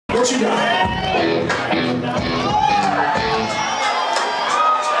What you got?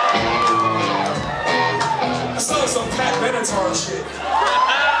 I saw some Pat Benatar shit.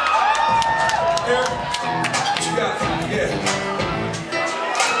 Yeah? What you got? Yeah.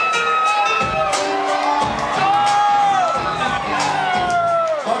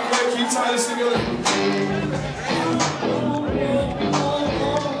 Mark, can you tie this together?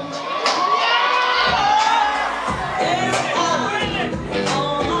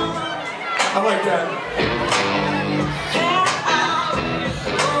 I like that.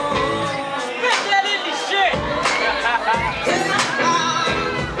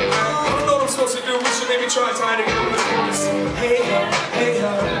 I don't know what I'm supposed to do. We should maybe try tying together with this. Hey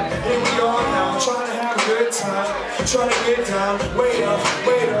ho, here we are now, trying to have a good time, trying to get down, way up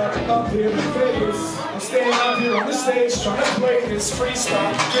here in Vegas. I'm standing up here on the stage, trying to play this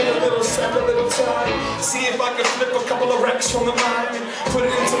freestyle, get a little sip, a little time, see if I can flip a couple of reps from the mind, put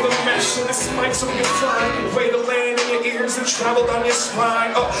it into the mesh, and this mic so we can find a way to land in your ears and travel down your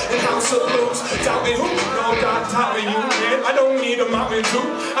spine. Up in House of Blues, doubt me who? No, God, doubt me you, man. I don't need a Mountain Dew.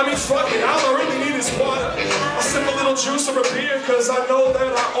 I mean, fuck it, all I really need is water. I'll sip a little juice or a beer, cause I know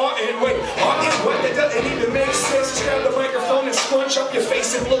that I oughtn't. Wait, oughtn't? What? That doesn't even make sense. Just grab the microphone and scrunch up your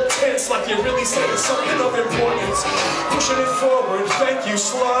face and look tense, like you're really saying something of importance. Pushing it forward, thank you,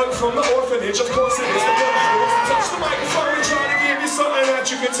 slug from the orphanage. Of course it is the one who wants to touch the microphone and try to give you something that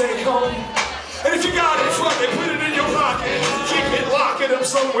you can take home. And if you got it, fuck it, put it in your pocket. Keep it, lock it up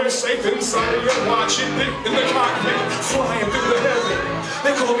somewhere safe inside of your watch. It in the cockpit, flying through the heaven.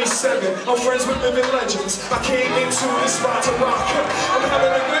 They call me Seven, I'm friends with living legends. I came into this spot to rock. I'm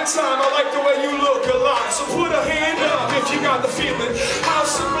having a good time, I like the way you look a lot. So put a hand up if you got the feeling.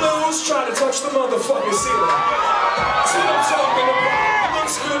 House of Blues, try to touch the motherfucking ceiling. That's what I'm talking about. It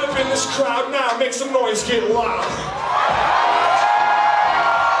looks good up in this crowd now, make some noise, get loud.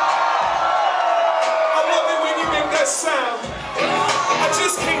 Sound. I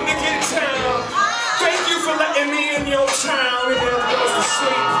just came to get down. Thank you for letting me in your town. It never goes to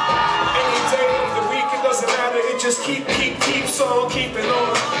sleep. Any day of the week, it doesn't matter. It just keeps on keeping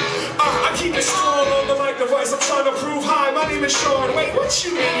on. I keep it strong on the mic device. I'm trying to prove hi. My name is Sean. Wait, what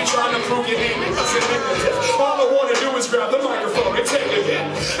you mean you trying to prove your name? It doesn't make a difference. All I want to do is grab the microphone and take a hit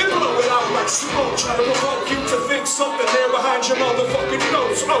and blow it out like smoke. Try to provoke you to think something there behind your motherfucking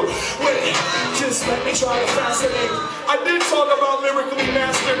nose. Oh, wait, just let me try to fascinate. I did talk about lyrically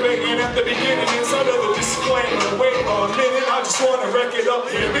masturbating at the beginning inside of the disclaimer. Wait a minute, I just want to wreck it up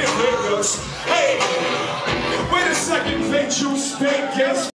here in Vegas. Hey, wait a second, fake juice, fake guess.